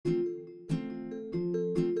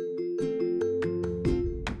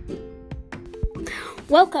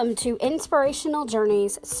Welcome to Inspirational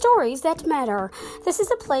Journeys, Stories That Matter. This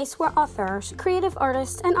is a place where authors, creative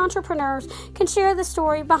artists, and entrepreneurs can share the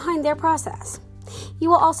story behind their process. You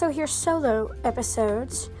will also hear solo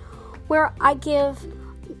episodes where I give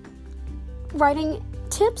writing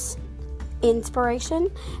tips,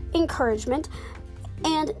 inspiration, encouragement,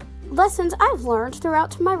 and lessons I've learned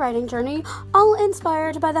throughout my writing journey, all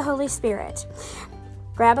inspired by the Holy Spirit.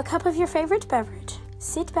 Grab a cup of your favorite beverage,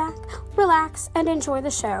 sit back, relax, and enjoy the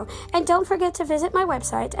show. And don't forget to visit my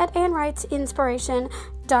website at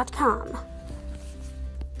AnnWrightsInspiration.com.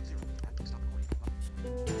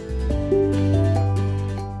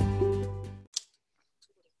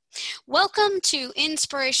 Welcome to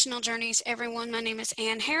Inspirational Journeys, everyone. My name is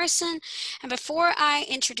Ann Harrison, and before I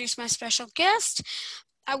introduce my special guest,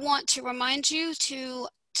 I want to remind you to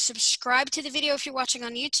subscribe to the video if you're watching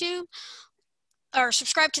on YouTube, or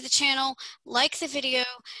subscribe to the channel, like the video,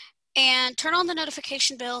 and turn on the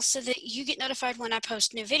notification bell so that you get notified when I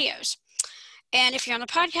post new videos. And if you're on the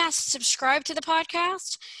podcast, subscribe to the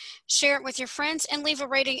podcast, share it with your friends, and leave a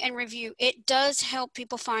rating and review. It does help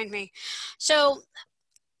people find me. So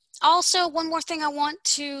also, one more thing I want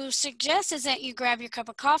to suggest is that you grab your cup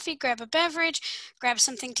of coffee, grab a beverage, grab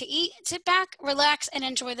something to eat, sit back, relax, and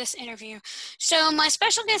enjoy this interview. So my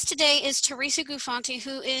special guest today is Teresa Gufanti,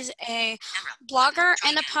 who is a blogger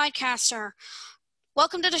and a podcaster.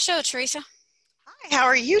 Welcome to the show, Teresa. Hi, how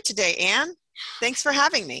are you today, Ann? Thanks for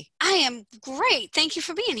having me. I am great. Thank you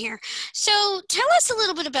for being here. So tell us a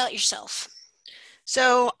little bit about yourself.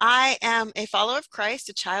 So I am a follower of Christ,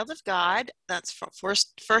 a child of God. That's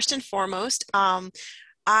first and foremost.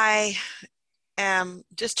 I am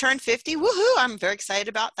just turned 50. Woohoo! I'm very excited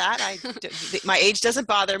about that. My age doesn't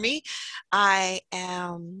bother me. I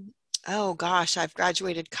am, oh gosh, I've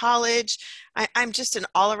graduated college. I'm just an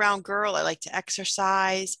all-around girl. I like to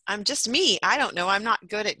exercise. I'm just me. I don't know. I'm not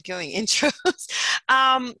good at doing intros.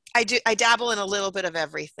 I dabble in a little bit of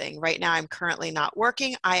everything. Right now, I'm currently not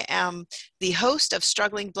working. I am the host of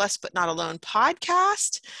Struggling, Blessed, But Not Alone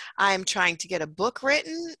podcast. I'm trying to get a book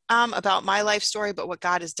written about my life story, but what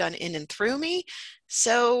God has done in and through me.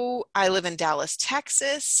 So I live in Dallas,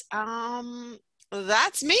 Texas.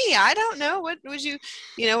 That's me. I don't know. What would you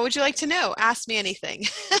like to know? Ask me anything.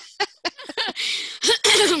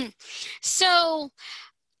 So,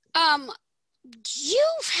 you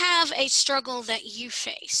have a struggle that you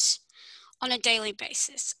face on a daily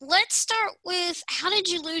basis. Let's start with, how did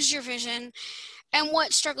you lose your vision, and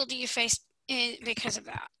what struggle do you face because of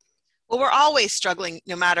that? Well, we're always struggling,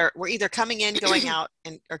 no matter, we're either coming in, going out,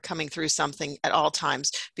 or coming through something at all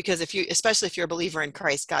times. Because especially if you're a believer in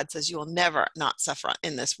Christ, God says you will never not suffer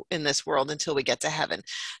in this world until we get to heaven.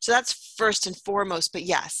 So that's first and foremost. But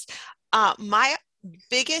yes, my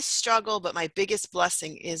biggest struggle, but my biggest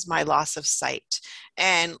blessing is my loss of sight.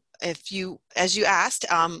 And as you asked,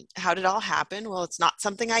 how did it all happen? Well, it's not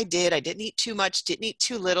something I did. I didn't eat too much, didn't eat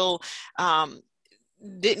too little.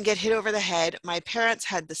 Didn't get hit over the head. My parents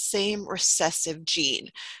had the same recessive gene.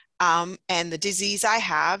 And the disease I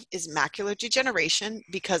have is macular degeneration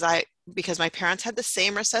because my parents had the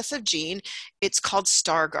same recessive gene. It's called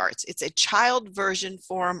Stargardt's. It's a child version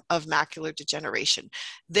form of macular degeneration.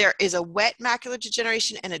 There is a wet macular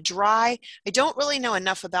degeneration and a dry. I don't really know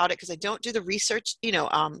enough about it because I don't do the research,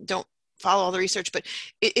 don't follow all the research, but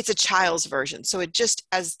it's a child's version. So it just,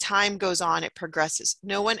 as time goes on, it progresses.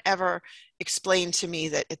 No one ever explained to me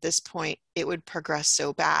that at this point it would progress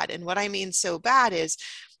so bad. And what I mean so bad is,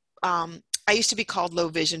 I used to be called low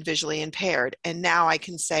vision, visually impaired, and now I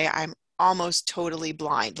can say I'm almost totally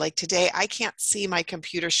blind. Like today, I can't see my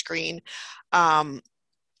computer screen. I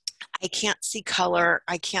can't see color.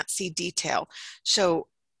 I can't see detail. So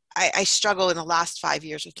I struggle in the last 5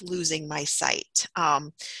 years with losing my sight.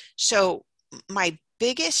 So my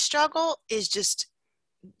biggest struggle is just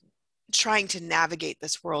trying to navigate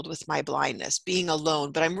this world with my blindness, being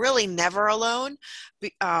alone, but I'm really never alone.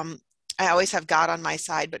 I always have God on my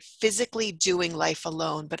side, but physically doing life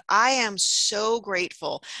alone. But I am so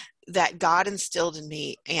grateful that God instilled in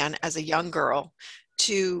me, and as a young girl,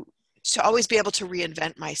 to always be able to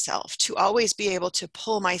reinvent myself, to always be able to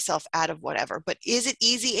pull myself out of whatever. But is it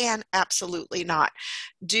easy, Ann? Absolutely not.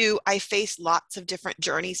 Do I face lots of different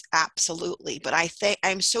journeys? Absolutely. But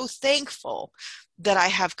I'm so thankful that I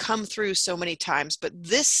have come through so many times. But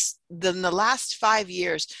in the last 5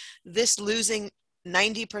 years, this losing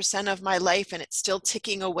 90% of my life, and it's still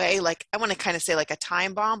ticking away, like I want to kind of say like a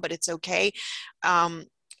time bomb, but it's okay.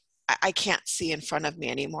 I can't see in front of me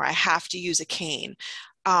anymore. I have to use a cane.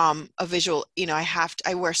 A visual,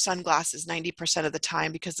 I wear sunglasses 90% of the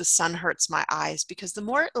time because the sun hurts my eyes, because the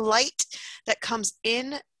more light that comes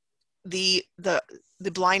in the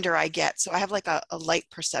blinder I get. So I have like a light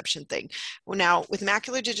perception thing. Well, now with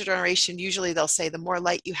macular degeneration, usually they'll say the more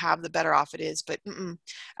light you have, the better off it is. But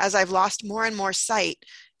as I've lost more and more sight,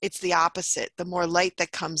 it's the opposite. The more light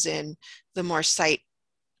that comes in, the more sight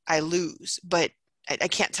I lose. But I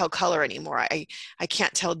can't tell color anymore. I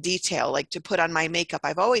can't tell detail. Like to put on my makeup,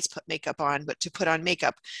 I've always put makeup on, but to put on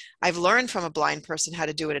makeup, I've learned from a blind person how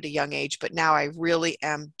to do it at a young age, but now I really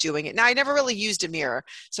am doing it. Now, I never really used a mirror.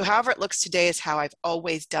 So however it looks today is how I've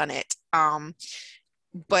always done it.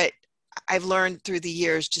 But I've learned through the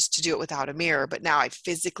years just to do it without a mirror, but now I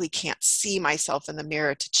physically can't see myself in the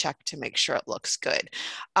mirror to check to make sure it looks good.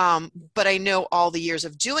 But I know all the years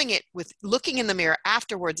of doing it with looking in the mirror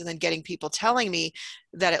afterwards and then getting people telling me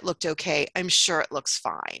that it looked okay, I'm sure it looks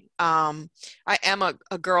fine. I am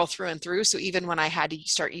a girl through and through. So even when I had to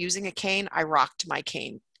start using a cane, I rocked my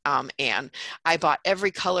cane. And I bought every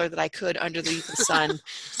color that I could under the sun.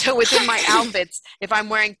 So within my outfits, if I'm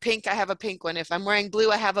wearing pink, I have a pink one. If I'm wearing blue,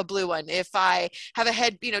 I have a blue one. If I have a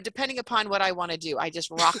head, depending upon what I want to do, I just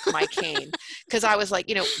rock my cane. Because I was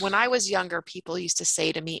like, when I was younger, people used to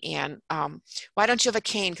say to me, Anne, why don't you have a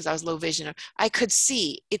cane? Because I was low vision. I could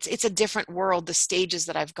see. It's a different world, the stages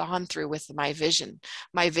that I've gone through with my vision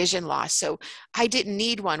loss. So I didn't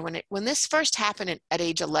need one. When this first happened at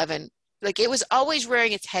age 11, like it was always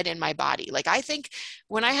rearing its head in my body. Like I think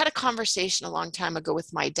when I had a conversation a long time ago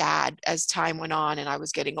with my dad, as time went on and I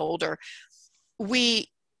was getting older,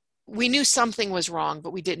 we knew something was wrong,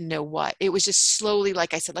 but we didn't know what. It was just slowly,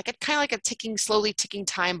 like I said, like kind of like a slowly ticking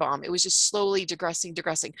time bomb. It was just slowly digressing.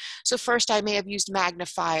 So first I may have used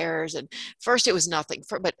magnifiers, and first it was nothing.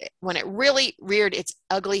 But when it really reared its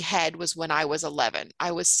ugly head was when I was 11.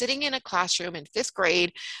 I was sitting in a classroom in 5th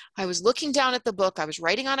grade. I was looking down at the book. I was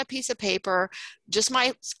writing on a piece of paper, just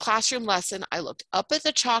my classroom lesson. I looked up at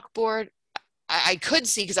the chalkboard. I could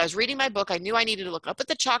see, because I was reading my book, I knew I needed to look up at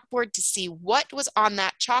the chalkboard to see what was on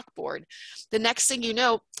that chalkboard. The next thing you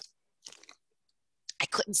know, I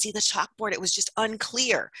couldn't see the chalkboard. It was just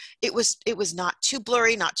unclear. It was not too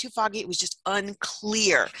blurry, not too foggy. It was just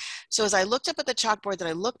unclear. So as I looked up at the chalkboard, then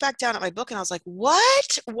I looked back down at my book and I was like,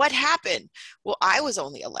 what happened? Well, I was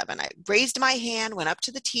only 11. I raised my hand, went up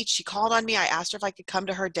to the teacher. She called on me. I asked her if I could come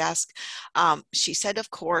to her desk. She said, of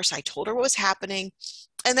course. I told her what was happening.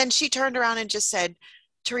 And then she turned around and just said,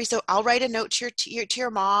 Teresa, I'll write a note to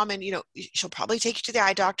your mom, and she'll probably take you to the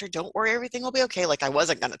eye doctor. Don't worry, everything will be okay. Like I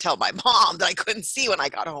wasn't going to tell my mom that I couldn't see when I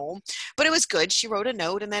got home, but it was good. She wrote a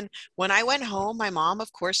note, and then when I went home, my mom,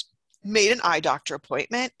 of course, made an eye doctor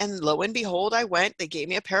appointment, and lo and behold, I went. They gave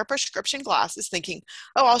me a pair of prescription glasses, thinking,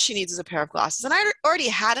 oh, all she needs is a pair of glasses. And I already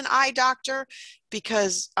had an eye doctor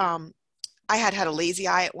because I had a lazy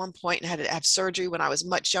eye at one point and had to have surgery when I was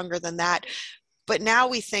much younger than that. But now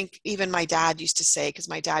we think, even my dad used to say, because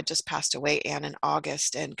my dad just passed away, Anne, in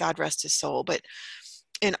August, and God rest his soul, but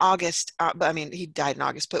in August, he died in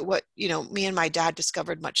August, but what, me and my dad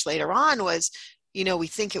discovered much later on was, we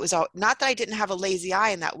think it was all, not that I didn't have a lazy eye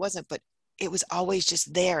and that wasn't, but it was always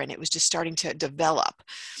just there and it was just starting to develop.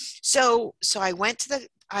 So I went to the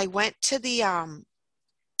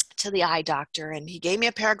eye doctor, and he gave me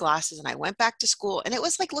a pair of glasses, and I went back to school, and it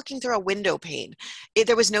was like looking through a window pane.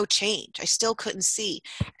 There was no change. I still couldn't see.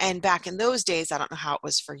 And back in those days, I don't know how it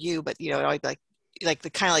was for you, but I'd be like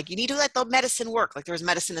the kind of like, you need to let the medicine work. Like there was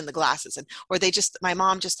medicine in the glasses, my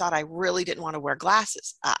mom just thought I really didn't want to wear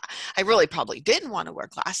glasses. I really probably didn't want to wear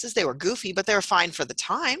glasses. They were goofy, but they were fine for the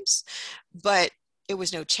times, but it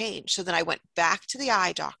was no change. So then I went back to the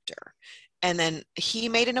eye doctor. And then he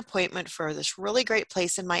made an appointment for this really great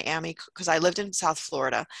place in Miami, because I lived in South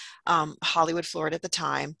Florida, Hollywood, Florida at the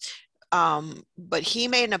time. But he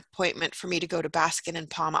made an appointment for me to go to Baskin and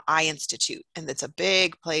Palma Eye Institute. And it's a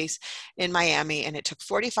big place in Miami. And it took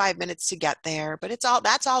 45 minutes to get there, but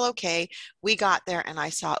that's all okay. We got there and I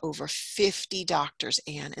saw over 50 doctors,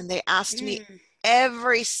 Anne, and they asked me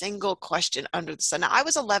every single question under the sun. Now, I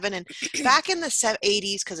was 11, and back in the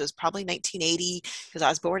 80s, because it was probably 1980, because I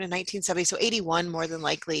was born in 1970, so 81 more than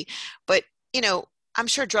likely. But, I'm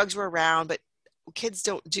sure drugs were around, but kids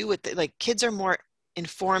don't do it. Like kids are more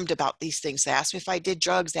informed about these things. They asked me if I did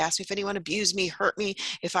drugs. They asked me if anyone abused me, hurt me,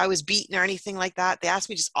 if I was beaten or anything like that. They asked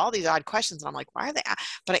me just all these odd questions. And I'm like, why are they?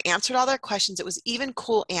 But I answered all their questions. It was even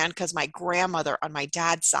cool, Anne, because my grandmother on my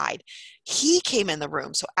dad's side, he came in the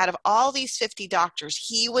room. So out of all these 50 doctors,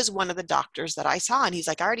 he was one of the doctors that I saw. And he's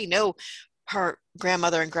like, I already know her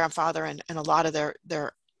grandmother and grandfather and a lot of their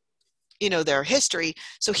history.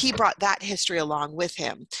 So he brought that history along with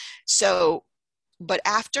him. So, but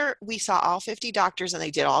after we saw all 50 doctors and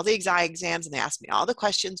they did all the eye exams and they asked me all the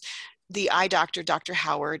questions, the eye doctor, Dr.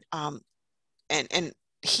 Howard, and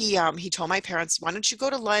he told my parents, why don't you go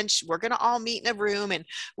to lunch? We're going to all meet in a room and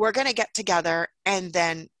we're going to get together. And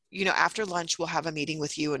then, after lunch, we'll have a meeting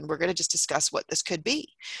with you and we're going to just discuss what this could be.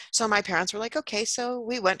 So my parents were like, okay. So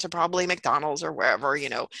we went to probably McDonald's or wherever,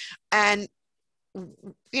 and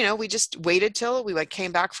we just waited till we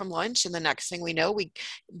came back from lunch, and the next thing we know,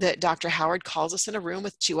 the Dr. Howard calls us in a room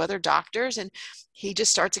with two other doctors, and he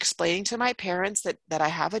just starts explaining to my parents that I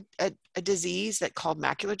have a disease that called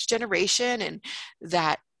macular degeneration, and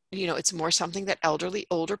that it's more something that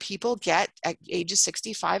older people get at ages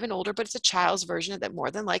 65 and older, but it's a child's version of that.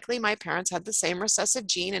 More than likely, my parents had the same recessive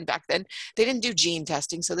gene, and back then they didn't do gene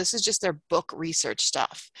testing, so this is just their book research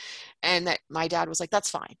stuff. And that my dad was like, that's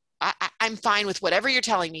fine. I'm fine with whatever you're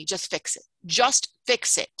telling me. Just fix it. Just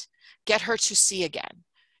fix it. Get her to see again.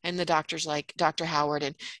 And the doctor's like, Dr. Howard,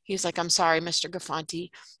 and he's like, I'm sorry, Mr.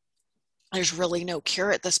 Gafanti. There's really no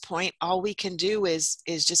cure at this point. All we can do is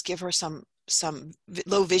just give her some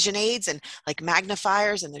low vision aids and like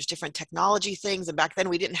magnifiers, and there's different technology things. And back then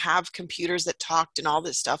we didn't have computers that talked and all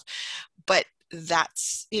this stuff. But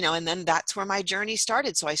that's and then that's where my journey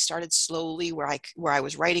started. So I started slowly where I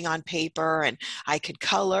was writing on paper, and I could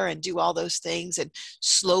color and do all those things, and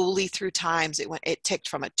slowly through times it ticked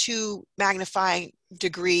from a 2 magnifying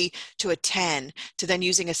degree to a 10, to then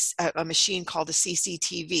using a machine called a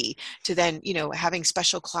CCTV, to then having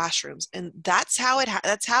special classrooms. And that's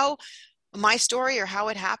how my story, or how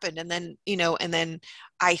it happened. And then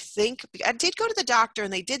I think I did go to the doctor,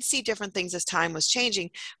 and they did see different things as time was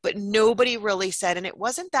changing, but nobody really said. And it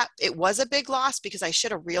was a big loss, because I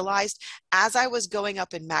should have realized as I was going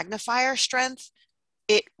up in magnifier strength,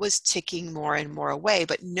 it was ticking more and more away.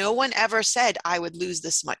 But no one ever said I would lose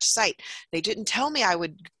this much sight. They didn't tell me I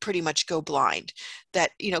would pretty much go blind.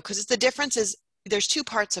 That, because the difference is there's 2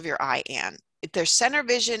 parts of your eye, Anne. There's center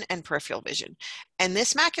vision and peripheral vision. And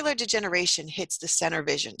this macular degeneration hits the center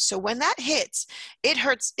vision. So when that hits, it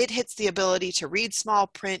hits the ability to read small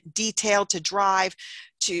print, detail, to drive,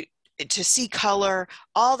 to see color,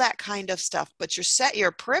 all that kind of stuff. But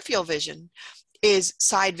your peripheral vision is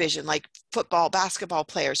side vision, like football, basketball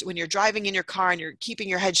players. When you're driving in your car and you're keeping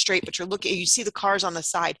your head straight, but you see the cars on the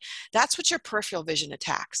side, that's what your peripheral vision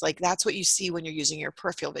attacks. Like that's what you see when you're using your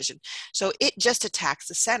peripheral vision. So it just attacks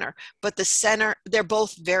the center, but the center, they're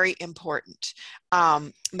both very important.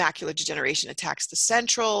 Macular degeneration attacks the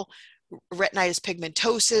central. Retinitis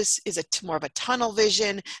pigmentosus is more of a tunnel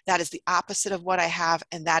vision. That is the opposite of what I have,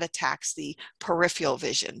 and that attacks the peripheral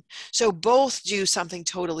vision. So both do something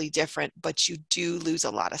totally different, but you do lose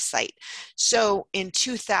a lot of sight. So in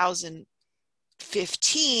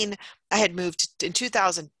 2015, I had moved. In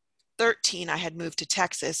 2013, I had moved to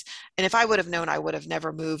Texas. And if I would have known, I would have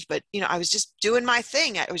never moved. But, I was just doing my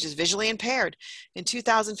thing. I was just visually impaired. In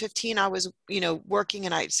 2015, I was, working,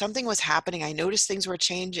 and something was happening. I noticed things were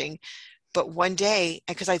changing. But one day,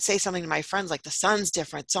 because I'd say something to my friends, like the sun's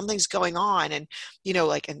different, something's going on. And,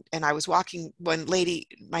 and I was walking, one lady,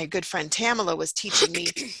 my good friend Tamala, was teaching me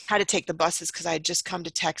how to take the buses, because I had just come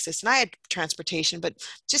to Texas and I had transportation, but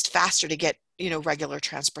just faster to get, regular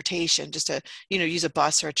transportation, just to, use a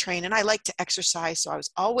bus or a train. And I like to exercise. So I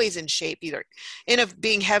was always in shape, either in of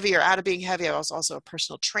being heavy or out of being heavy. I was also a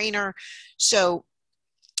personal trainer. So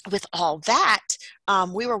with all that,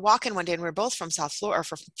 we were walking one day, and we were both from South Florida, or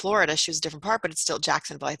from Florida. She was a different part, but it's still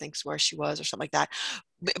Jacksonville, I think, is where she was, or something like that.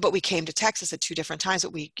 But we came to Texas at 2 different times,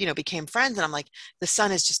 but we, became friends. And I'm like, the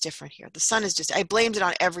sun is just different here. The sun is just, I blamed it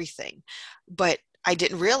on everything, but I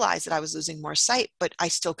didn't realize that I was losing more sight, but I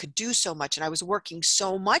still could do so much. And I was working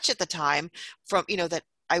so much at the time from, that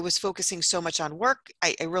I was focusing so much on work.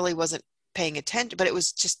 I really wasn't paying attention, but it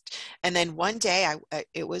was just, and then one day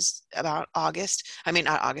it was about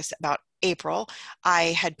about April, I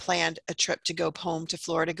had planned a trip to go home to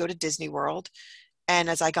Florida, go to Disney World.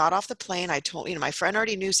 And as I got off the plane, I told, my friend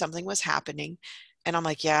already knew something was happening. And I'm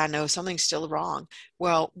like, yeah, no, something's still wrong.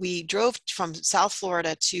 Well, we drove from South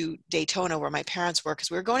Florida to Daytona, where my parents were,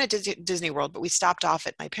 because we were going to Disney World, but we stopped off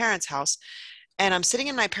at my parents' house. And I'm sitting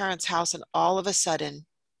in my parents' house, and all of a sudden,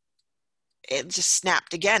 it just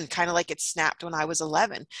snapped again, kind of like it snapped when I was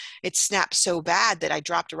 11. It snapped so bad that I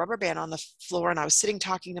dropped a rubber band on the floor, and I was sitting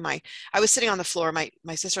I was sitting on the floor. My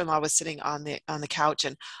sister-in-law was sitting on the couch,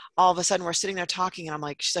 and all of a sudden we're sitting there talking,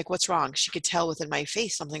 and she's like, what's wrong? She could tell within my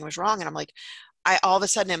face something was wrong. And I'm like, I all of a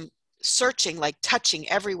sudden am searching, like touching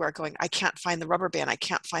everywhere, going, I can't find the rubber band. I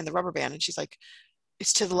can't find the rubber band. And she's like,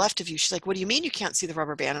 it's to the left of you. She's like, what do you mean you can't see the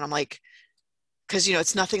rubber band? And I'm like, because,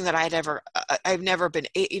 it's nothing that I've never been,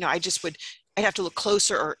 I'd have to look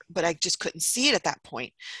closer, but I just couldn't see it at that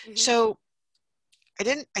point. Mm-hmm. So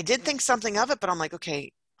I did think something of it, but I'm like,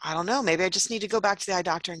 okay, I don't know, maybe I just need to go back to the eye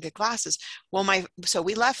doctor and get glasses. Well, so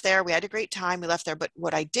we left there. We had a great time. We left there. But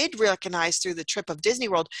what I did recognize through the trip of Disney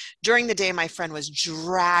World, during the day, my friend was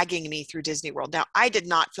dragging me through Disney World. Now, I did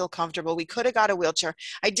not feel comfortable. We could have got a wheelchair.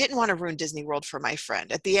 I didn't want to ruin Disney World for my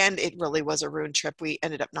friend. At the end, it really was a ruined trip.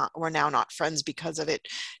 We're now not friends because of it,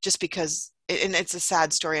 just because, and it's a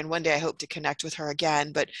sad story. And one day I hope to connect with her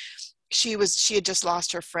again. But she had just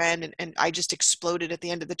lost her friend, and I just exploded at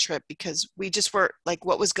the end of the trip because we just were like,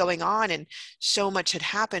 what was going on, and so much had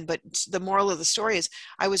happened. But the moral of the story is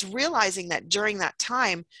I was realizing that during that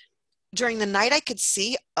time, during the night, I could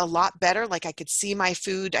see a lot better. Like I could see my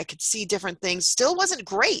food, I could see different things. Still wasn't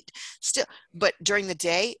great still, but during the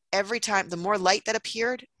day, every time the more light that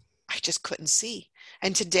appeared, I just couldn't see.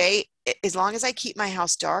 And today, as long as I keep my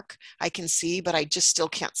house dark, I can see, but I just still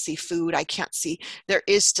can't see food. I can't see. There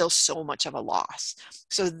is still so much of a loss.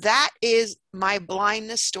 So that is my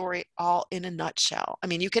blindness story, all in a nutshell. I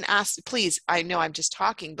mean, you can ask, please, I know I'm just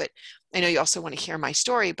talking, but I know you also want to hear my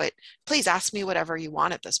story, but please ask me whatever you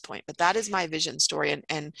want at this point. But that is my vision story,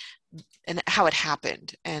 and how it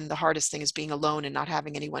happened. And the hardest thing is being alone and not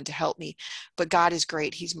having anyone to help me. But God is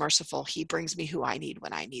great. He's merciful. He brings me who I need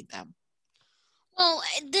when I need them. Well,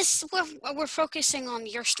 we're focusing on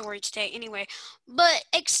your story today anyway, but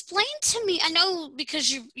explain to me, I know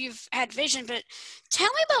because you've had vision, but tell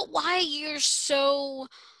me about why you're so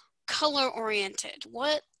color oriented.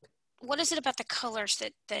 What is it about the colors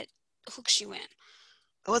that hooks you in?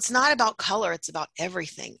 Well, it's not about color. It's about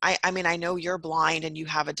everything. I mean, I know you're blind and you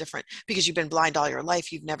have a different, because you've been blind all your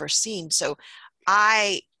life, you've never seen. So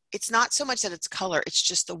it's not so much that it's color, it's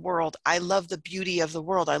just the world. I love the beauty of the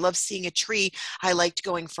world. I love seeing a tree. I liked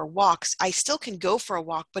going for walks. I still can go for a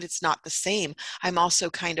walk, but it's not the same. I'm also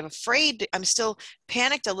kind of afraid. I'm still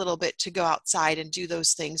panicked a little bit to go outside and do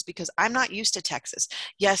those things because I'm not used to Texas.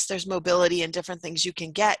 Yes, there's mobility and different things you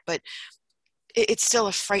can get, but it's still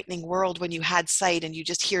a frightening world when you had sight and you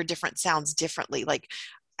just hear different sounds differently. Like,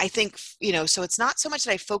 I think, so it's not so much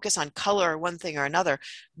that I focus on color or one thing or another,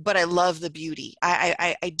 but I love the beauty.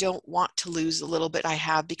 I don't want to lose a little bit I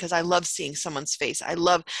have because I love seeing someone's face.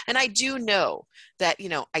 And I do know that,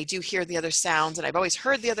 I do hear the other sounds, and I've always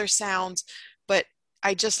heard the other sounds, but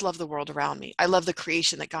I just love the world around me. I love the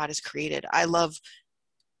creation that God has created. I love,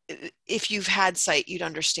 if you've had sight, you'd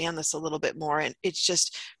understand this a little bit more. And it's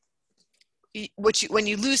just, when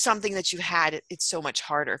you lose something that you had, it's so much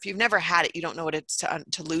harder. If you've never had it, you don't know what it's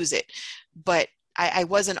to lose it. But I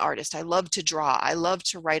was an artist. I love to draw. I love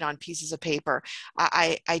to write on pieces of paper.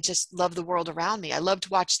 I just love the world around me. I love to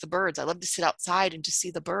watch the birds. I love to sit outside and to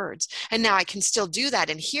see the birds. And now I can still do that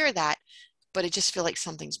and hear that, but I just feel like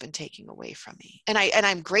something's been taken away from me. And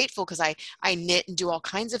I'm grateful because I knit and do all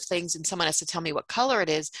kinds of things, and someone has to tell me what color it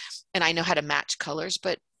is, and I know how to match colors,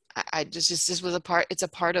 but I just this was it's a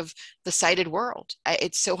part of the sighted world.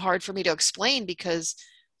 It's so hard for me to explain because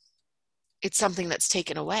it's something that's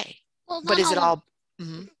taken away. Well, But not is it all. all?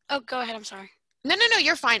 Mhm. Oh, go ahead. I'm sorry. No,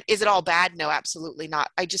 you're fine. Is it all bad? No, absolutely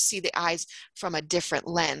not. I just see the eyes from a different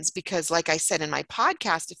lens because, like I said in my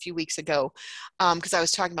podcast a few weeks ago, because I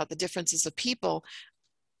was talking about the differences of people,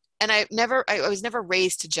 and I was never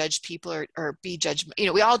raised to judge people or be judged.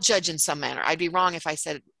 We all judge in some manner. I'd be wrong if I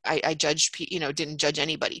said I judged, didn't judge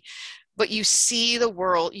anybody. But you see the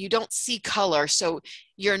world, you don't see color, so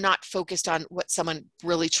you're not focused on what someone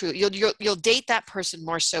really truly. You'll date that person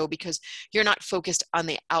more so because you're not focused on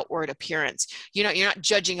the outward appearance. You're not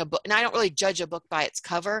judging a book, and I don't really judge a book by its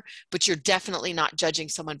cover, but you're definitely not judging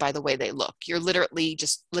someone by the way they look. You're literally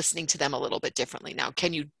just listening to them a little bit differently. Now,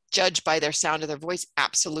 can you judge by their sound of their voice?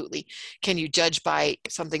 Absolutely. Can you judge by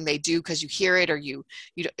something they do because you hear it, or you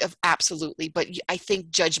absolutely. But I think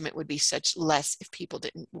judgment would be such less if people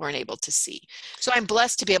weren't able to see. So I'm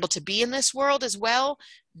blessed to be able to be in this world as well,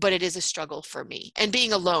 but it is a struggle for me. And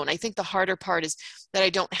being alone, I think the harder part is that I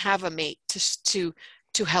don't have a mate to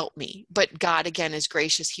help me. But God, again, is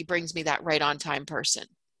gracious. He brings me that right on time person.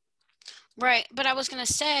 Right. But I was going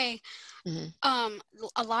to say, Mm-hmm.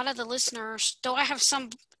 a lot of the listeners, though I have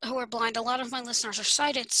some who are blind, a lot of my listeners are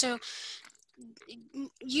sighted. So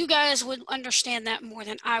you guys would understand that more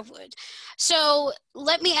than I would. So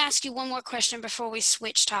let me ask you one more question before we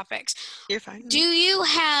switch topics. You're fine. Do you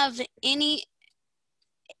have any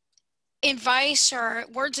advice or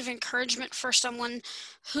words of encouragement for someone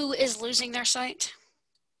who is losing their sight?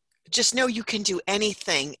 Just know you can do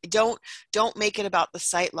anything. Don't make it about the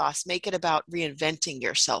sight loss. Make it about reinventing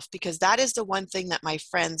yourself, because that is the one thing that my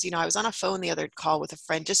friends, I was on a phone the other call with a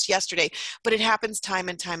friend just yesterday, but it happens time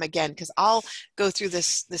and time again, because I'll go through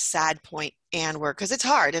this sad point, and because it's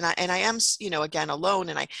hard, and I am, again, alone,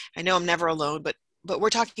 and I know I'm never alone, but we're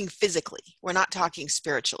talking physically. We're not talking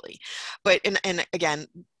spiritually. But, and again,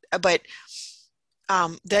 but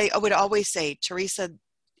they would always say, Teresa,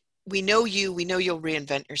 we know you'll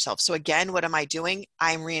reinvent yourself. So again, what am I doing?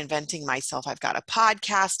 I'm reinventing myself. I've got a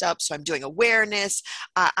podcast up, so I'm doing awareness.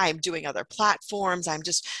 I'm doing other platforms. I'm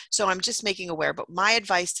just making aware. But my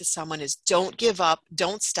advice to someone is don't give up.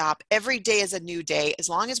 Don't stop. Every day is a new day. As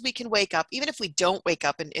long as we can wake up, even if we don't wake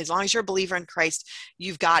up, and as long as you're a believer in Christ,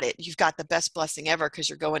 you've got it. You've got the best blessing ever because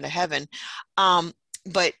you're going to heaven.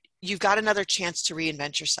 But you've got another chance to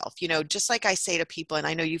reinvent yourself. Just like I say to people, and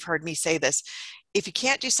I know you've heard me say this, if you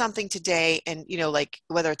can't do something today, and like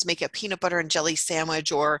whether it's make a peanut butter and jelly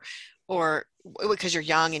sandwich or because you're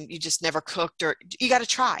young and you just never cooked, or you got to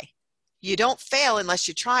try. You don't fail unless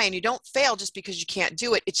you try, and you don't fail just because you can't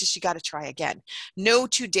do it. It's just you got to try again. No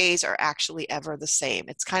 2 days are actually ever the same.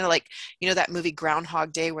 It's kind of like, that movie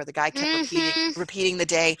Groundhog Day where the guy kept repeating the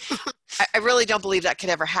day. I really don't believe that could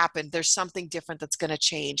ever happen. There's something different that's going to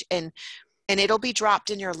change. And it'll be dropped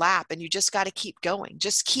in your lap, and you just got to keep going.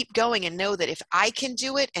 Just keep going and know that if I can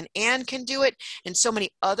do it and Anne can do it and so many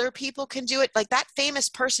other people can do it, like that famous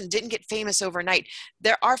person didn't get famous overnight.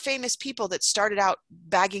 There are famous people that started out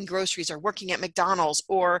bagging groceries or working at McDonald's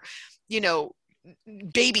or,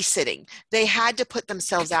 babysitting. They had to put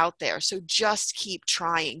themselves out there. So just keep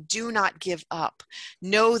trying. Do not give up.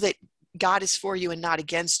 Know that God is for you and not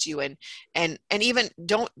against you. And even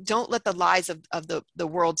don't let the lies of the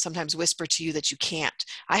world sometimes whisper to you that you can't.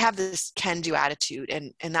 I have this can-do attitude.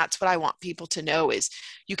 And that's what I want people to know is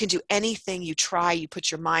you can do anything you try, you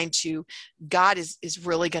put your mind to. God is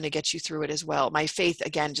really going to get you through it as well. My faith,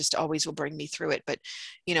 again, just always will bring me through it. But,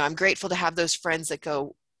 I'm grateful to have those friends that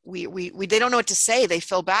go, we they don't know what to say. They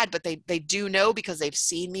feel bad, but they do know because they've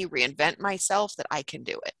seen me reinvent myself that I can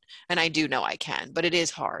do it. And I do know I can, but it is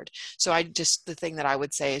hard. So the thing that I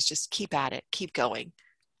would say is just keep at it, keep going.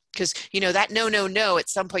 Because, that no, at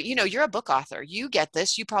some point, you're a book author. You get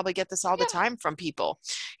this. You probably get this all the time from people.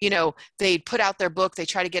 They put out their book, they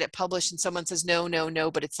try to get it published and someone says, no,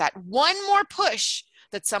 but it's that one more push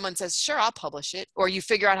that someone says, sure, I'll publish it. Or you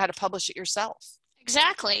figure out how to publish it yourself.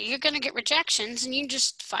 Exactly. You're going to get rejections and you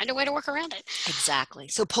just find a way to work around it. Exactly.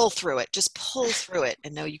 So pull through it. Just pull through it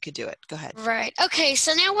and know you could do it. Go ahead. Right. Okay.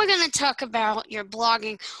 So now we're going to talk about your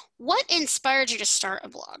blogging. What inspired you to start a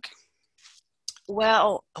blog?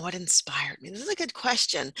 Well, what inspired me? This is a good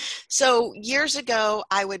question. So years ago,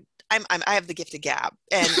 I have the gift of gab,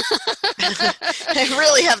 and I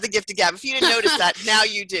really have the gift of gab. If you didn't notice that, now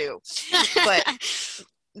you do.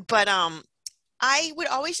 But I would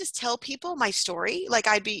always just tell people my story. Like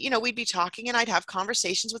we'd be talking and I'd have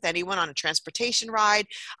conversations with anyone on a transportation ride.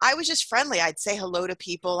 I was just friendly. I'd say hello to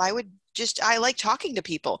people. I like talking to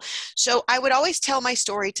people. So I would always tell my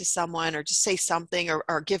story to someone or just say something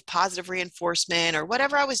or give positive reinforcement or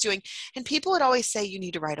whatever I was doing. And people would always say, you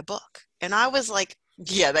need to write a book. And I was like,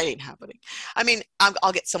 yeah, that ain't happening. I mean,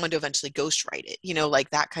 I'll get someone to eventually ghostwrite it, like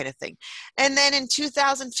that kind of thing. And then in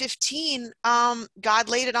 2015, God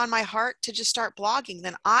laid it on my heart to just start blogging.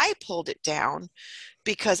 Then I pulled it down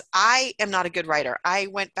because I am not a good writer. I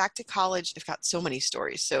went back to college. I've got so many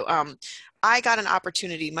stories. So I got an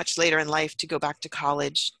opportunity much later in life to go back to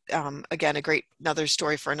college. Again, another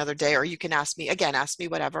story for another day, or you can ask me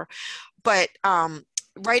whatever. But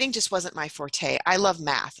writing just wasn't my forte. I love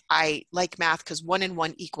math. I like math because 1 and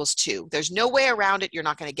 1 equals 2. There's no way around it. You're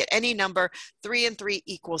not going to get any number. 3 and 3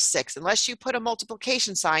 equals 6. Unless you put a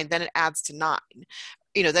multiplication sign, then it adds to 9.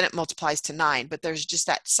 Then it multiplies to 9. But there's just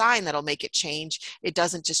that sign that'll make it change. It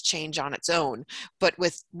doesn't just change on its own. But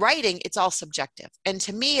with writing, it's all subjective. And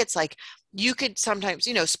to me, it's like you could sometimes,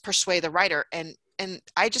 persuade the writer. And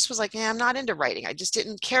I just was like, I'm not into writing. I just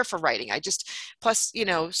didn't care for writing.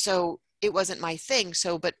 So it wasn't my thing.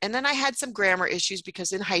 And then I had some grammar issues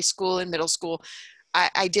because in high school and middle school,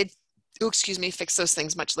 I did, fix those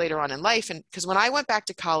things much later on in life. And because when I went back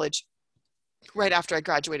to college, right after I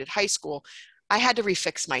graduated high school, I had to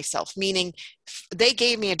refix myself, meaning they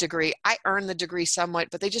gave me a degree. I earned the degree somewhat,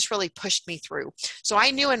 but they just really pushed me through. So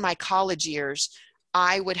I knew in my college years,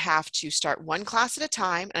 I would have to start one class at a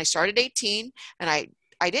time. And I started at 18 and I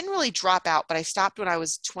didn't really drop out, but I stopped when I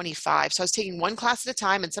was 25. So I was taking one class at a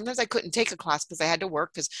time. And sometimes I couldn't take a class because I had to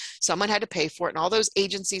work because someone had to pay for it. And all those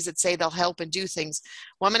agencies that say they'll help and do things.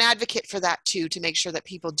 Well, I'm an advocate for that too, to make sure that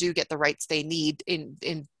people do get the rights they need in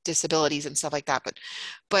disabilities and stuff like that.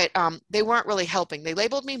 But they weren't really helping. They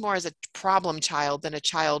labeled me more as a problem child than a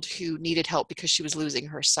child who needed help because she was losing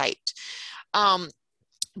her sight.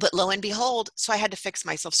 but lo and behold, so I had to fix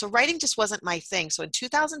myself. So writing just wasn't my thing. So in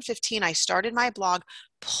 2015, I started my blog,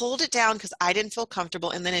 pulled it down because I didn't feel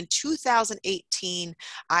comfortable. And then in 2018,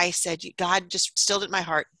 I said, God just stilled it in my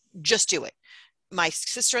heart, just do it. My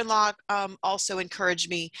sister-in-law also encouraged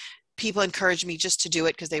me. People encouraged me just to do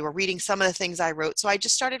it because they were reading some of the things I wrote. So I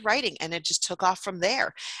just started writing, and it just took off from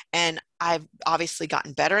there. And I've obviously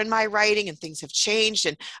gotten better in my writing, and things have changed.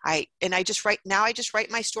 And I just write now. I just write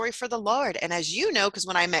my story for the Lord. And as you know, because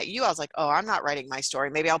when I met you, I was like, oh, I'm not writing my story.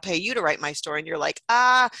 Maybe I'll pay you to write my story. And you're like,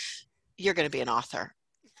 you're going to be an author.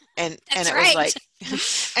 And That's it right. was like,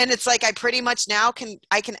 and it's like I pretty much now can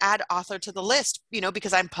add author to the list,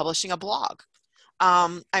 because I'm publishing a blog.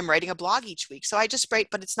 I'm writing a blog each week. So I just write,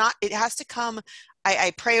 but it has to come.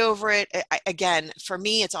 I pray over it. Again, for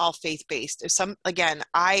me, it's all faith-based.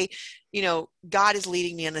 God is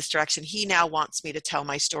leading me in this direction. He now wants me to tell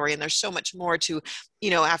my story. And there's so much more to,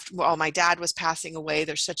 after my dad was passing away,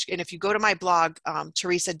 and if you go to my blog,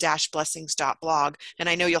 Teresa-blessings.blog, and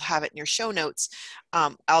I know you'll have it in your show notes,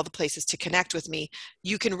 all the places to connect with me,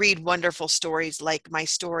 you can read wonderful stories like my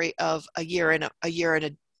story of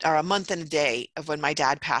a month and a day of when my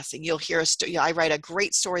dad passing. You'll hear I write a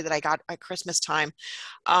great story that I got at Christmas time,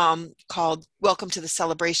 called Welcome to the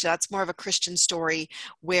Celebration. That's more of a Christian story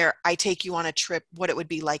where I take you on a trip, what it would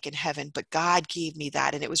be like in heaven. But God gave me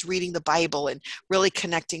that. And it was reading the Bible and really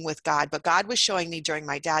connecting with God. But God was showing me during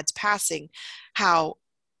my dad's passing how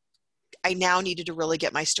I now needed to really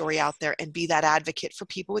get my story out there and be that advocate for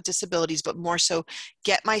people with disabilities, but more so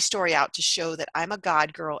get my story out to show that I'm a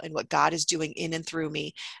God girl and what God is doing in and through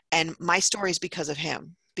me. And my story is because of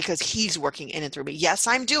him, because he's working in and through me. Yes,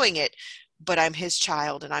 I'm doing it, but I'm his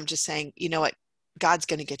child. And I'm just saying, you know what? God's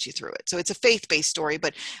going to get you through it. So it's a faith-based story,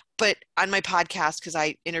 but on my podcast, because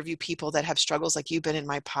I interview people that have struggles like you've been in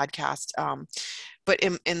my podcast. But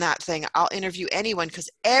in that thing, I'll interview anyone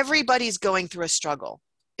because everybody's going through a struggle.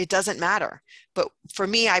 It doesn't matter. But for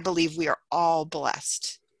me, I believe we are all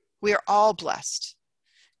blessed. We are all blessed.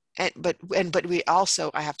 But we also,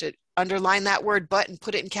 I have to underline that word but and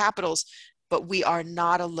put it in capitals, but we are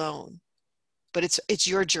not alone. But it's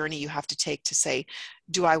your journey you have to take to say,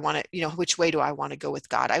 do I want to, which way do I want to go with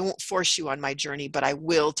God? I won't force you on my journey, but I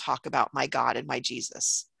will talk about my God and my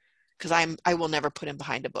Jesus, because I will never put him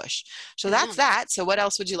behind a bush. So that's that. So what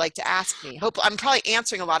else would you like to ask me? Hope I'm probably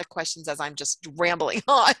answering a lot of questions as I'm just rambling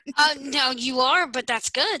on. No, you are, but that's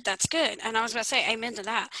good. That's good. And I was about to say amen to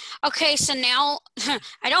that. Okay, so now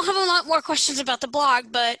I don't have a lot more questions about the blog,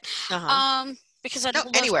 but because I'd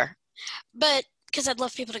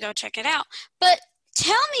love people to go check it out. But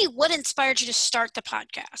tell me what inspired you to start the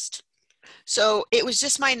podcast. So it was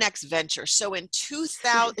just my next venture. So in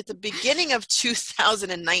 2000, at the beginning of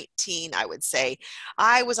 2019, I would say,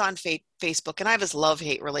 I was on Facebook, and I have this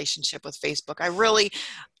love-hate relationship with Facebook. I really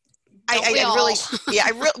don't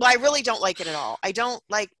like it at all. I don't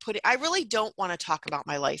like I really don't want to talk about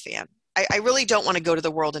my life, Anne. I really don't want to go to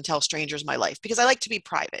the world and tell strangers my life, because I like to be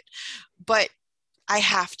private. But I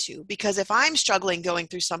have to, because if I'm struggling, going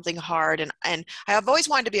through something hard, and I have always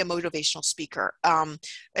wanted to be a motivational speaker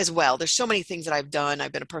as well. There's so many things that I've done.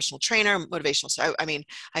 I've been a personal trainer, motivational. So I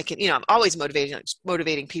can, I'm always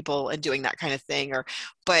motivating people and doing that kind of thing.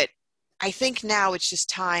 But I think now it's just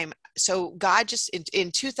time. So God just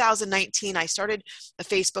in 2019, I started a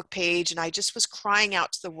Facebook page, and I just was crying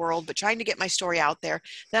out to the world, but trying to get my story out there.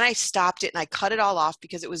 Then I stopped it and I cut it all off,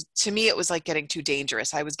 because to me, it was like getting too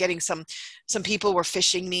dangerous. I was getting some people were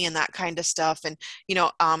phishing me and that kind of stuff. And,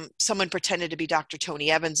 someone pretended to be Dr.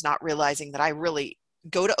 Tony Evans, not realizing that I really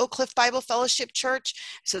go to Oak Cliff Bible Fellowship Church.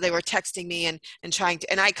 So they were texting me and trying to,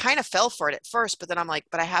 and I kind of fell for it at first, but then I'm like,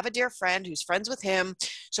 but I have a dear friend who's friends with him.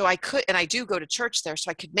 So I do go to church there. So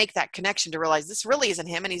I could make that connection to realize this really isn't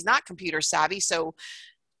him, and he's not computer savvy. So,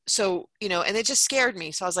 and it just scared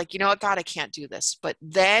me. So I was like, you know what, God, I can't do this. But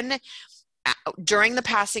then during the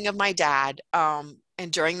passing of my dad, and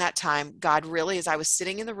during that time, God really, as I was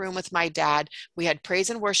sitting in the room with my dad, we had praise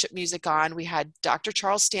and worship music on. We had Dr.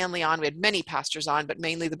 Charles Stanley on. We had many pastors on, but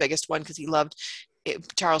mainly the biggest one, because he loved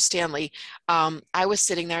Charles Stanley. I was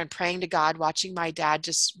sitting there and praying to God, watching my dad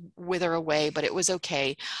just wither away, but it was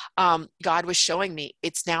okay. God was showing me,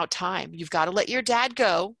 it's now time. You've got to let your dad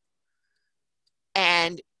go,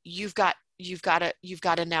 and you've got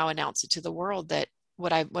to now announce it to the world that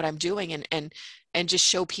what I'm doing, and just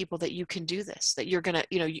show people that you can do this, that you're going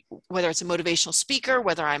to, whether it's a motivational speaker,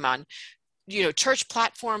 whether I'm on, church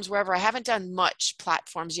platforms, wherever. I haven't done much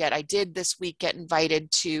platforms yet. I did this week I've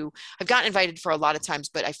gotten invited for a lot of times,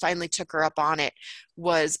 but I finally took her up on it.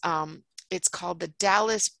 It's called the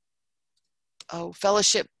Dallas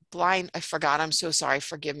Fellowship Blind. I forgot. I'm so sorry.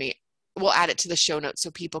 Forgive me. we'll add it to the show notes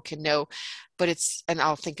so people can know, but and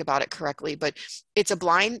I'll think about it correctly, but it's a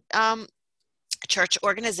blind church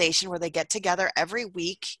organization where they get together every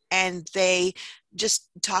week and they just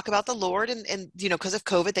talk about the Lord. And because of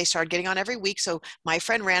COVID, they started getting on every week. So my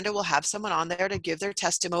friend Randa will have someone on there to give their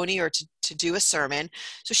testimony or to do a sermon.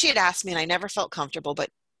 So she had asked me and I never felt comfortable, but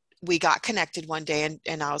we got connected one day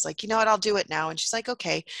and I was like, you know what, I'll do it now. And she's like,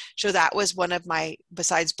 okay. So that was one of my,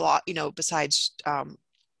 besides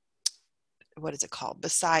what is it called?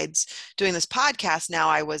 Besides doing this podcast, now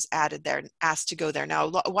I was added there and asked to go there.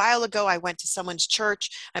 Now, a while ago, I went to someone's church.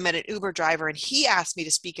 I met an Uber driver and he asked me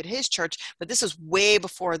to speak at his church, but this was way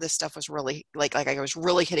before this stuff was really like I was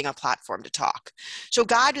really hitting a platform to talk. So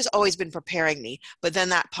God has always been preparing me, but then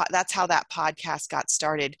that's how that podcast got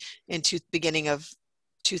started into the beginning of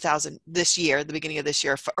 2000 this year, the beginning of this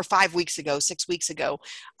year, or 5 weeks ago, 6 weeks ago.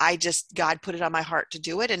 God put it on my heart to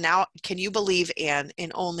do it. And now, can you believe, Anne,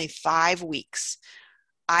 in only 5 weeks,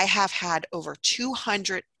 I have had over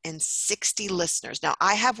 260 listeners. Now,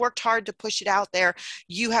 I have worked hard to push it out there.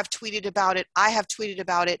 You have tweeted about it. I have tweeted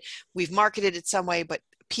about it. We've marketed it some way, but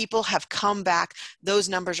people have come back. Those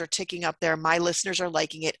numbers are ticking up there. My listeners are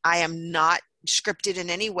liking it. I am not scripted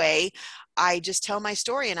in any way. I just tell my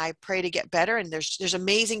story and I pray to get better. And there's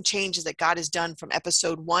amazing changes that God has done from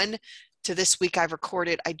episode 1 to this week. I've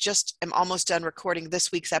recorded. I just am almost done recording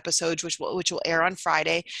this week's episode, which will air on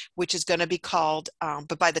Friday, which is going to be called,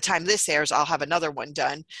 but by the time this airs, I'll have another one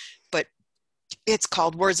done, but it's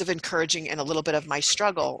called Words of Encouraging and a little bit of my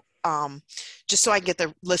struggle. Just so I can get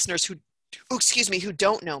the listeners who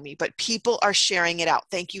don't know me, but people are sharing it out.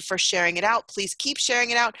 Thank you for sharing it out. Please keep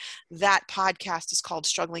sharing it out. That podcast is called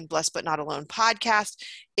Struggling, Blessed, But Not Alone podcast.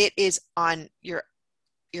 It is on your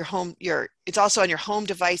home, it's also on your home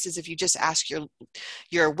devices. If you just ask your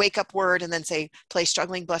wake up word and then say, play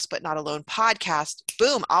Struggling, Blessed, But Not Alone podcast,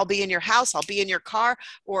 boom, I'll be in your house. I'll be in your car.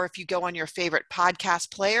 Or if you go on your favorite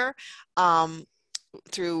podcast player,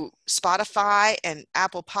 through Spotify and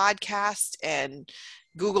Apple Podcast and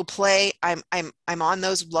Google Play, I'm on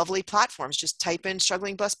those lovely platforms. Just type in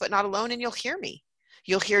Struggling, Blessed, But Not Alone and you'll hear me.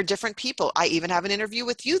 You'll hear different people. I even have an interview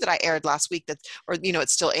with you that I aired last week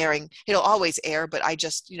it's still airing. It'll always air, but I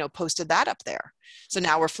just, posted that up there. So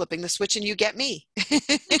now we're flipping the switch and you get me.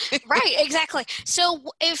 Right, exactly. So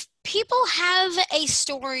if people have a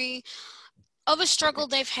story of a struggle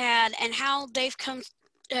they've had and how they've come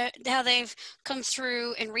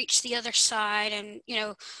through and reached the other side and,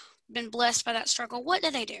 been blessed by that struggle, what do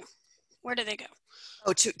they do? Where do they go?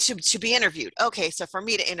 Oh, to be interviewed. Okay. So for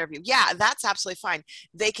me to interview. Yeah, that's absolutely fine.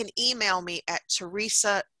 They can email me at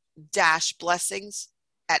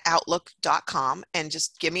teresa-blessings@outlook.com and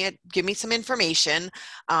just give me some information.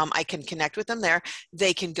 I can connect with them there.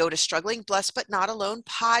 They can go to Struggling, Blessed, But Not Alone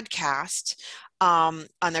podcast on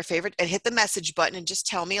their favorite and hit the message button and just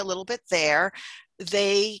tell me a little bit there.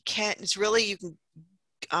 They can, it's really, you can,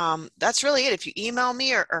 that's really it. If you email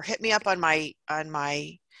me or hit me up on my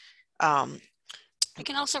you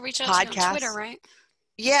can also reach out podcast. to you on Twitter, right?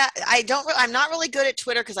 Yeah, I'm not really good at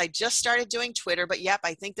Twitter because I just started doing Twitter, but yep,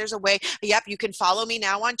 I think there's a way. Yep, you can follow me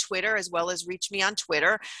now on Twitter as well as reach me on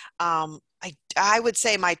Twitter. I would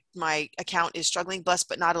say my account is Struggling, Blessed,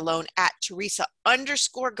 But Not Alone at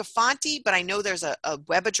Teresa_Gafanti, but I know there's a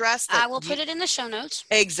web address. I will put it in the show notes.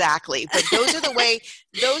 Exactly. But those are the way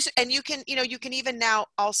and you can even now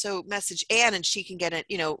also message Anne and she can get it,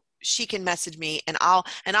 she can message me and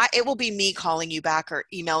it will be me calling you back or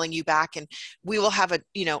emailing you back. And we will have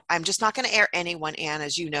I'm just not going to air anyone, Anne,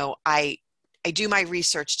 as you know, I do my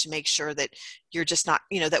research to make sure that you're just not,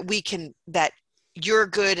 that you're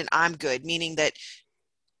good and I'm good, meaning that,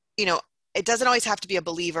 it doesn't always have to be a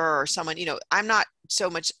believer or someone, I'm not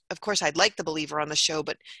so much, of course I'd like the believer on the show,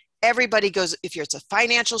 but everybody goes, if it's a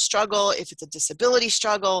financial struggle, if it's a disability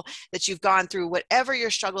struggle that you've gone through, whatever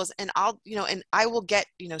your struggle is, and and I will get,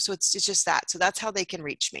 so it's just that. So that's how they can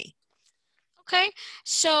reach me. Okay.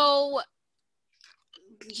 So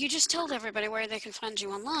you just told everybody where they can find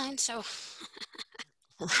you online. So.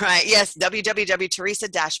 Right. Yes.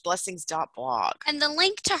 www.teresa-blessings.blog. And the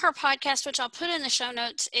link to her podcast, which I'll put in the show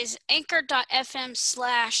notes, is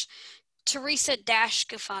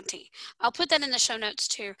anchor.fm/Teresa-Gafanti. I'll put that in the show notes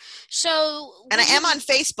too. So, and I am on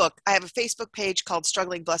Facebook. I have a Facebook page called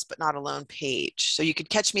Struggling, Blessed, But Not Alone page. So you can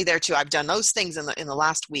catch me there too. I've done those things in the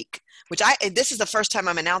last week, which this is the first time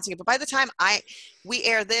I'm announcing it. But by the time we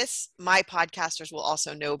air this, my podcasters will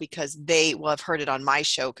also know because they will have heard it on my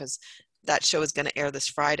show because that show is going to air this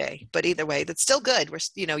Friday. But either way, that's still good. We're,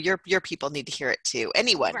 your people need to hear it too.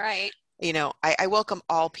 Anyone. Right. I welcome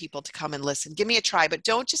all people to come and listen. Give me a try, but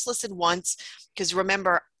don't just listen once because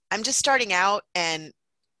remember, I'm just starting out and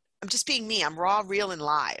I'm just being me. I'm raw, real, and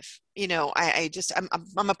live. You know,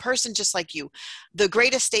 I'm a person just like you. The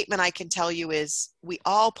greatest statement I can tell you is we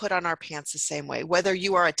all put on our pants the same way, whether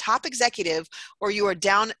you are a top executive or you are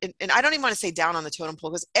down. And I don't even want to say down on the totem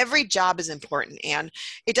pole, because every job is important. And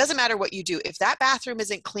it doesn't matter what you do. If that bathroom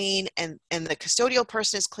isn't clean and the custodial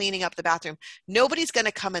person is cleaning up the bathroom, nobody's going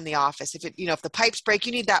to come in the office. If if the pipes break,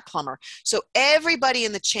 you need that plumber. So everybody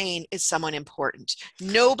in the chain is someone important.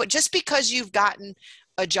 No, but just because you've gotten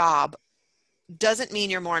a job doesn't mean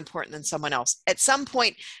you're more important than someone else. At some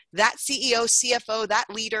point, that CEO, CFO, that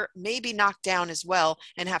leader may be knocked down as well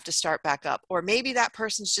and have to start back up. Or maybe that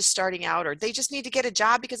person's just starting out, or they just need to get a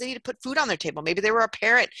job because they need to put food on their table. Maybe they were a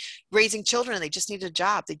parent raising children and they just need a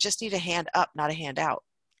job. They just need a hand up, not a hand out.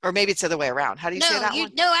 Or maybe it's the other way around. How do you say that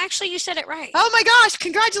one? No, actually, you said it right. Oh my gosh,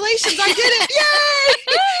 congratulations, I did it.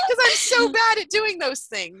 Yay! Because I'm so bad at doing those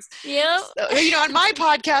things. Yep. So, on my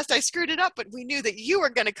podcast, I screwed it up, but we knew that you were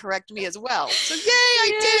going to correct me as well. So yay,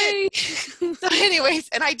 I did it. So anyways,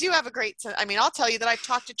 and I do have a great, I'll tell you that I've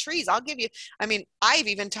talked to trees. I've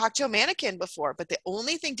even talked to a mannequin before, but the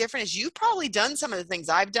only thing different is you've probably done some of the things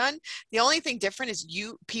I've done. The only thing different is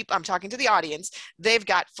I'm talking to the audience, they've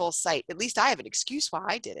got full sight. At least I have an excuse why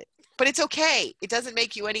I did it. But it's okay. It doesn't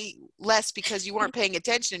make you any less because you weren't paying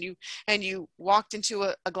attention and you walked into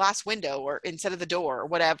a glass window or instead of the door or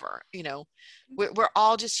whatever. We're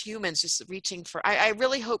all just humans just reaching for, I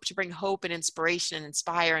really hope to bring hope and inspiration and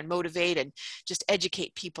inspire and motivate and just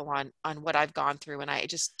educate people on what I've gone through. And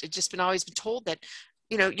it's just always been told that,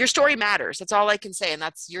 your story matters. That's all I can say. And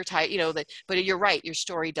that's your type, but you're right. Your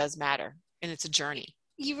story does matter and it's a journey.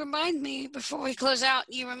 You remind me, before we close out,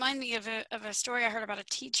 of a story I heard about a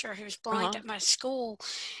teacher who was blind at my school,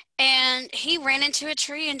 and he ran into a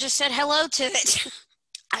tree and just said hello to it.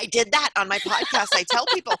 I did that on my podcast. I tell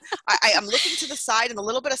people I'm looking to the side, and the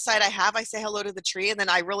little bit of sight I have, I say hello to the tree, and then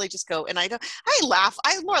I really just go and I laugh.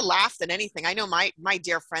 I more laugh than anything. I know my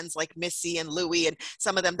dear friends like Missy and Louie and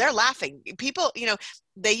some of them, they're laughing. People,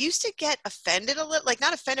 they used to get offended a little, like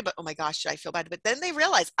not offended, but oh my gosh, should I feel bad? But then they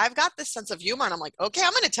realize I've got this sense of humor, and I'm like, okay,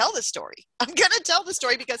 I'm going to tell this story. I'm going to tell the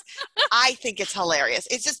story because I think it's hilarious.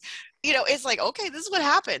 It's just, it's like, okay, this is what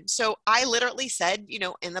happened. So I literally said,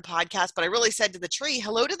 in the podcast, but I really said to the tree,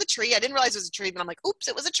 hello to the tree. I didn't realize it was a tree. Then I'm like, oops,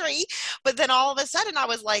 it was a tree. But then all of a sudden I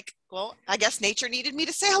was like, well, I guess nature needed me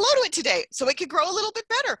to say hello to it today so it could grow a little bit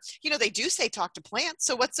better. They do say talk to plants.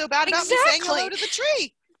 So what's so bad about me saying hello to the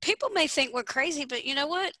tree? People may think we're crazy, but you know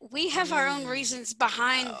what? We have our own reasons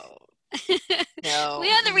behind. No. We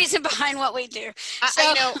have the reason behind what we do.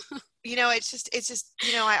 I know. It's just,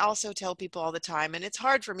 I also tell people all the time, and it's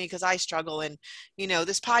hard for me because I struggle, and,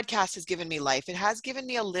 this podcast has given me life. It has given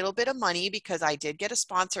me a little bit of money because I did get a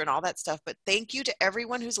sponsor and all that stuff, but thank you to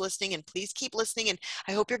everyone who's listening, and please keep listening. And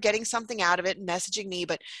I hope you're getting something out of it and messaging me,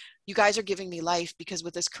 but you guys are giving me life because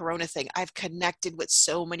with this Corona thing, I've connected with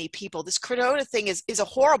so many people. This Corona thing is a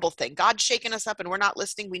horrible thing. God's shaking us up and we're not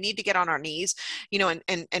listening. We need to get on our knees,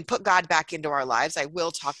 and put God back into our lives. I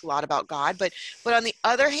will talk a lot about God, but on the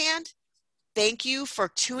other hand, thank you for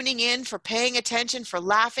tuning in, for paying attention, for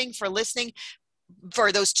laughing, for listening,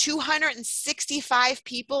 for those 265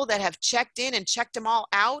 people that have checked in and checked them all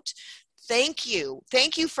out. Thank you.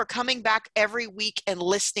 Thank you for coming back every week and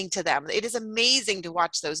listening to them. It is amazing to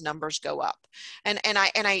watch those numbers go up. And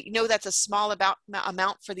I know that's a small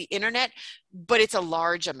amount for the internet, but it's a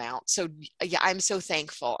large amount. So yeah, I'm so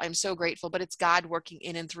thankful. I'm so grateful, but it's God working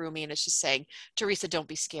in and through me. And it's just saying, Teresa, don't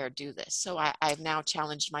be scared, do this. So I've now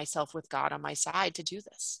challenged myself with God on my side to do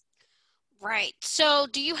this. Right. So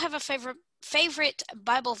do you have a favorite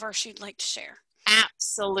Bible verse you'd like to share?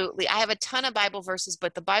 Absolutely. I have a ton of Bible verses,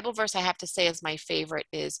 but the Bible verse I have to say is my favorite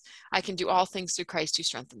is I can do all things through Christ who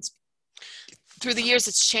strengthens me. Through the years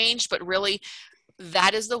it's changed, but really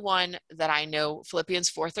that is the one that I know. Philippians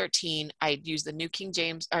 4:13. I use the New King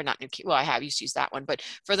James, or not New King. Well, I have used to use that one, but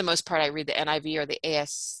for the most part, I read the NIV or the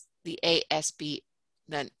ASB,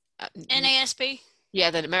 then NASB. Yeah,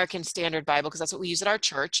 the American Standard Bible, because that's what we use at our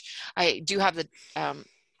church. I do have the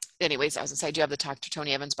anyways, I was gonna say I do have the Dr.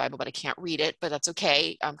 Tony Evans Bible, but I can't read it, but that's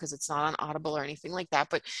okay because it's not on Audible or anything like that.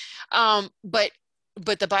 But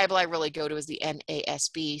the Bible I really go to is the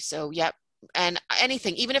NASB. So yep. And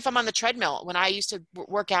anything, even if I'm on the treadmill, when I used to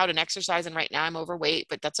work out and exercise, and right now I'm overweight,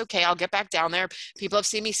 but that's okay. I'll get back down there. People have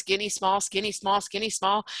seen me skinny, small, skinny, small, skinny,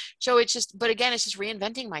 small. So it's just, but again, it's just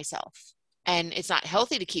reinventing myself. And it's not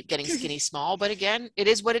healthy to keep getting skinny, small, but again, it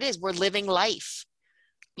is what it is. We're living life.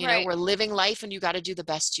 We're living life, and you got to do the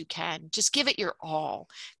best you can. Just give it your all.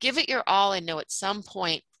 Give it your all and know at some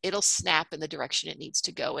point it'll snap in the direction it needs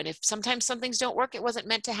to go. And if sometimes some things don't work, it wasn't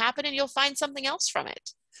meant to happen, and you'll find something else from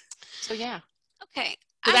it. So yeah. Okay.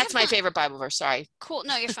 So that's my favorite Bible verse. Sorry. Cool.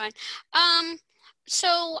 No, you're fine.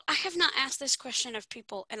 So I have not asked this question of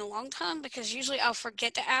people in a long time because usually I'll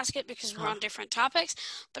forget to ask it because we're on different topics.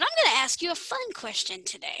 But I'm going to ask you a fun question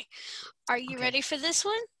today. Are you ready for this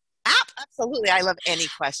one? Absolutely. I love any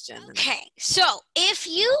question. Okay. So if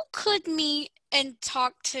you could meet and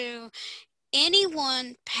talk to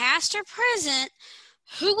anyone, past or present,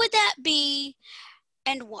 who would that be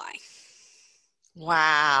and why?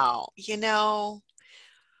 Wow.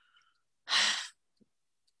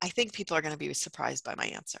 I think people are going to be surprised by my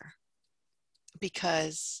answer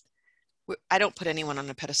because I don't put anyone on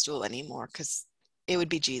a pedestal anymore because it would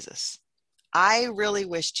be Jesus. I really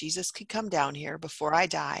wish Jesus could come down here before I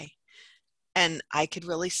die and I could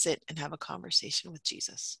really sit and have a conversation with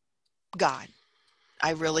Jesus. God.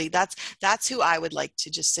 That's who I would like to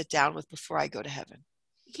just sit down with before I go to heaven.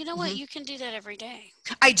 You know what? You can do that every day.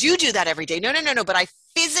 I do that every day. No. But I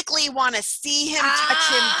physically want to see him, touch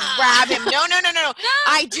him, grab him. No.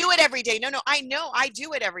 I do it every day. No. I know I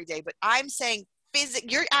do it every day, but I'm saying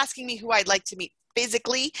you're asking me who I'd like to meet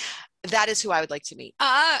physically. That is who I would like to meet.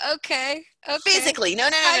 Okay. Physically. No.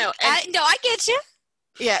 I get you.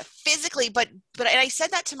 Yeah, physically, but and I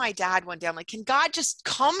said that to my dad one day. I'm like, can God just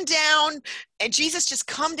come down and Jesus just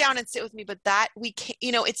come down and sit with me? But that we can't,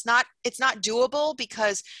 it's not doable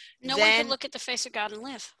because no one can look at the face of God and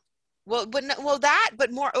live.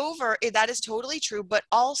 But moreover, that is totally true. But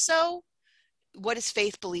also, what is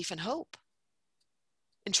faith, belief, and hope,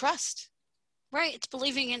 and trust? Right, it's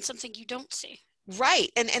believing in something you don't see. Right.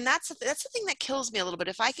 And that's the thing that kills me a little bit.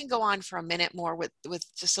 If I can go on for a minute more with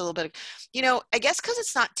just a little bit of, I guess because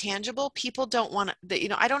it's not tangible, people don't want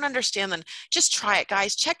to, I don't understand them. Just try it,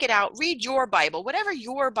 guys. Check it out. Read your Bible,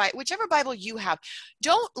 whichever Bible you have.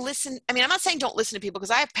 Don't listen. I mean, I'm not saying don't listen to people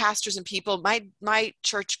because I have pastors and people. My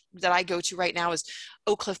church that I go to right now is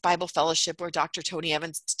Oak Cliff Bible Fellowship, where Dr. Tony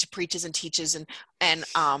Evans preaches and teaches.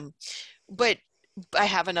 But I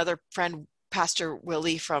have another friend, Pastor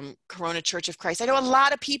Willie from Corona Church of Christ. I know a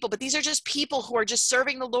lot of people, but these are just people who are just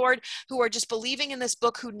serving the Lord, who are just believing in this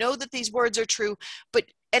book, who know that these words are true. But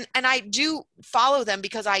and I do follow them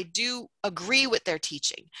because I do agree with their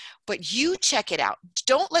teaching. But you check it out.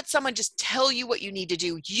 Don't let someone just tell you what you need to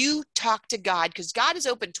do. You talk to God, because God is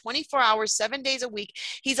open 24 hours, 7 days a week.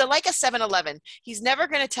 He's like a 7-Eleven. He's never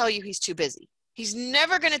going to tell you he's too busy. He's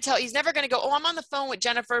never going to go, oh, I'm on the phone with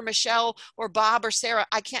Jennifer, Michelle, or Bob, or Sarah.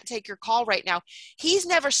 I can't take your call right now. He's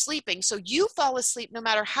never sleeping. So you fall asleep, no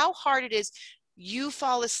matter how hard it is, you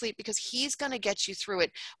fall asleep because he's going to get you through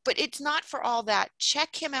it. But it's not for all that.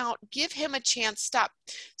 Check him out. Give him a chance. Stop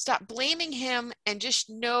blaming him, and just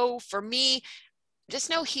know, for me, just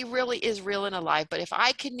know he really is real and alive. But if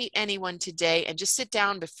I could meet anyone today and just sit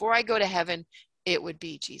down before I go to heaven, it would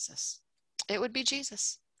be Jesus. It would be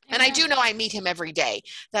Jesus. And I do know I meet him every day.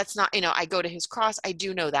 That's not, I go to his cross. I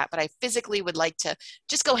do know that, but I physically would like to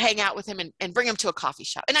just go hang out with him and bring him to a coffee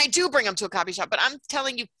shop. And I do bring him to a coffee shop, but I'm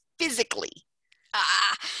telling you physically.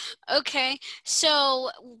 Okay. So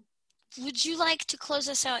would you like to close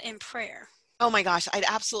us out in prayer? Oh my gosh, I'd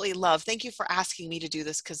absolutely love. Thank you for asking me to do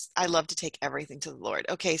this, because I love to take everything to the Lord.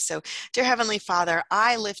 Okay, so dear Heavenly Father,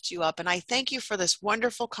 I lift you up and I thank you for this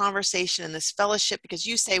wonderful conversation and this fellowship, because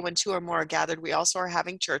you say when two or more are gathered, we also are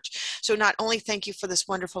having church. So not only thank you for this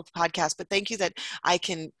wonderful podcast, but thank you that I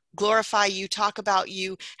can glorify you, talk about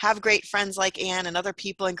you, have great friends like Ann and other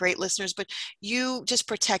people and great listeners, but you just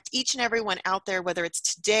protect each and every one out there, whether it's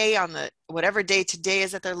today on the whatever day today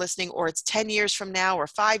is that they're listening, or it's 10 years from now, or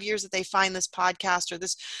 5 years that they find this podcast or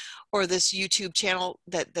this YouTube channel,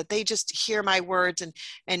 that they just hear my words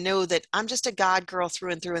and know that I'm just a God girl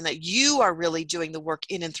through and through, and that you are really doing the work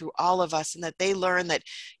in and through all of us, and that they learn that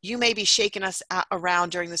you may be shaking us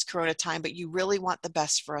around during this Corona time, but you really want the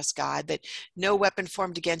best for us, God, that no weapon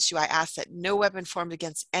formed against you. I ask that no weapon formed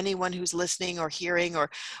against anyone who's listening or hearing or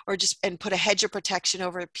just, and put a hedge of protection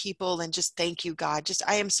over people, and just thank you, God. Just,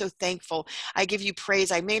 I am so thankful. I give you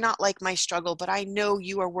praise. I may not like my struggle, but I know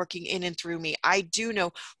you are working in and through me. I do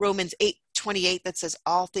know Romans 8:28 that says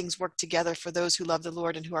all things work together for those who love the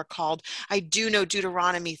Lord and who are called. I do know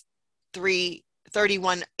Deuteronomy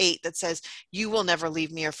 31:8 that says you will never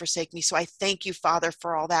leave me or forsake me. So I thank you, Father,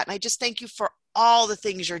 for all that. And I just thank you for all the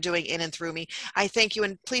things you're doing in and through me. I thank you,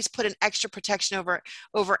 and please put an extra protection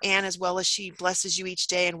over Ann, as well as she blesses you each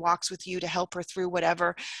day and walks with you to help her through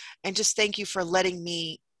whatever. And just thank you for letting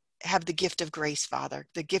me have the gift of grace, Father,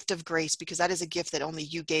 the gift of grace, because that is a gift that only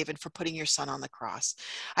you gave, and for putting your son on the cross.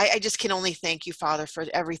 I just can only thank you, Father, for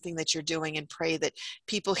everything that you're doing, and pray that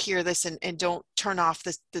people hear this and don't turn off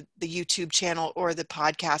the YouTube channel or the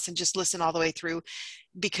podcast, and just listen all the way through,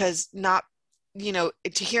 because not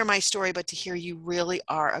to hear my story, but to hear you really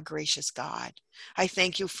are a gracious God. I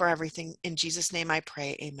thank you for everything. In Jesus' name I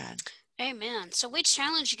pray, amen. Amen. So we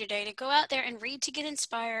challenge you today to go out there and read to get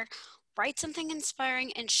inspired, write something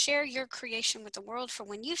inspiring, and share your creation with the world. For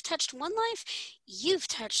when you've touched one life, you've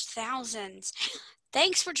touched thousands.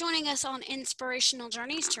 Thanks for joining us on Inspirational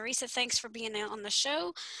Journeys. Teresa, thanks for being on the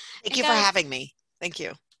show. Thank you for having me. Thank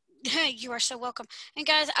you. You are so welcome. And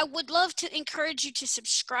guys, I would love to encourage you to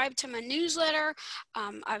subscribe to my newsletter.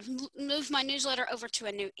 I've moved my newsletter over to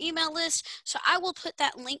a new email list, so I will put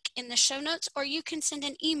that link in the show notes, or you can send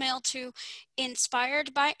an email to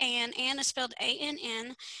Inspired by Ann. Ann is spelled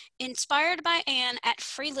A-N-N. Inspired by Ann at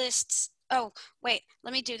freelists. Oh, wait,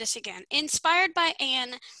 let me do this again. Inspired by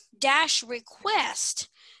Ann -request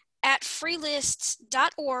at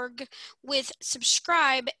freelists.org with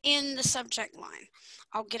subscribe in the subject line.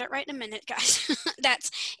 I'll get it right in a minute, guys.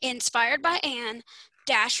 That's Inspired by Ann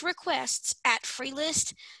 -requests at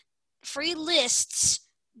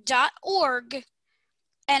freelists.org.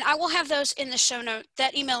 And I will have those in the show note,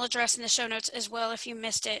 that email address in the show notes as well if you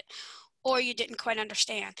missed it or you didn't quite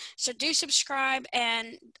understand. So do subscribe,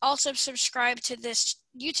 and also subscribe to this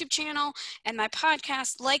YouTube channel and my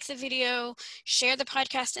podcast. Like the video, share the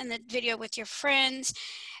podcast and the video with your friends,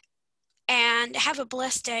 and have a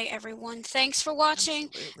blessed day, everyone. Thanks for watching.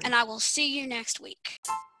 Absolutely. And I will see you next week.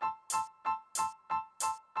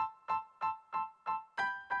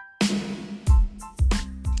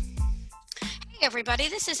 Hey everybody,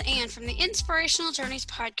 this is Ann from the Inspirational Journeys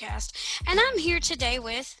podcast, and I'm here today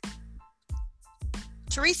with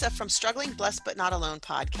Teresa from Struggling Blessed But Not Alone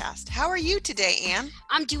podcast. How are you today, Ann?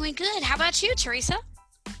 I'm doing good. How about you, Teresa?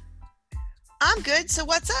 I'm good. So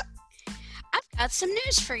what's up? I've got some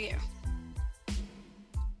news for you.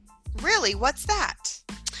 Really? What's that?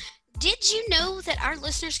 Did you know that our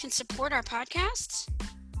listeners can support our podcasts?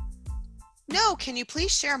 No. Can you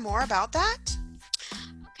please share more about that?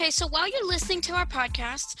 Okay, so while you're listening to our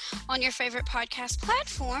podcasts on your favorite podcast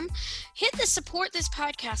platform, hit the Support This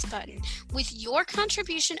Podcast button. With your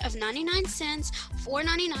contribution of 99 cents,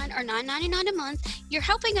 $4.99, or $9.99 a month, you're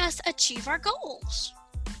helping us achieve our goals.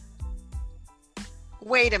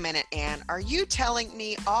 Wait a minute, Ann. Are you telling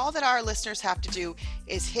me all that our listeners have to do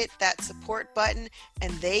is hit that support button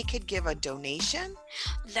and they could give a donation?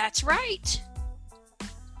 That's right.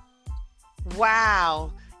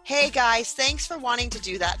 Wow. Hey guys, thanks for wanting to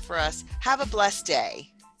do that for us. Have a blessed day.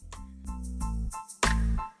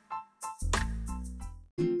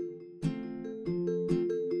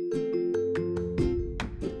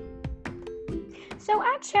 So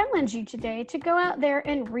I challenge you today to go out there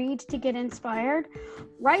and read to get inspired,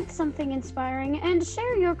 write something inspiring, and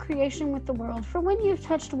share your creation with the world. For when you've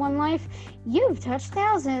touched one life, you've touched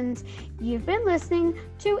thousands. You've been listening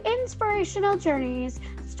to Inspirational Journeys,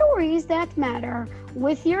 Stories That Matter,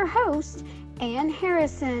 with your host, Ann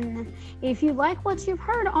Harrison. If you like what you've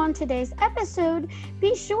heard on today's episode,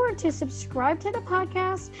 be sure to subscribe to the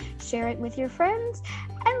podcast, share it with your friends,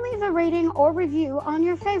 and leave a rating or review on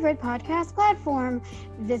your favorite podcast platform.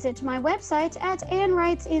 Visit my website at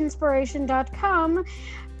annwritesinspiration.com,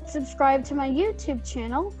 subscribe to my YouTube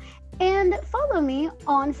channel, and follow me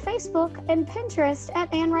on Facebook and Pinterest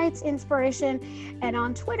at Ann Writes Inspiration, and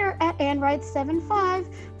on Twitter at AnnWrites75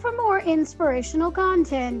 for more inspirational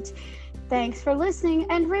content. Thanks for listening,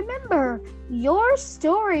 and remember, your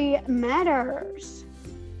story matters.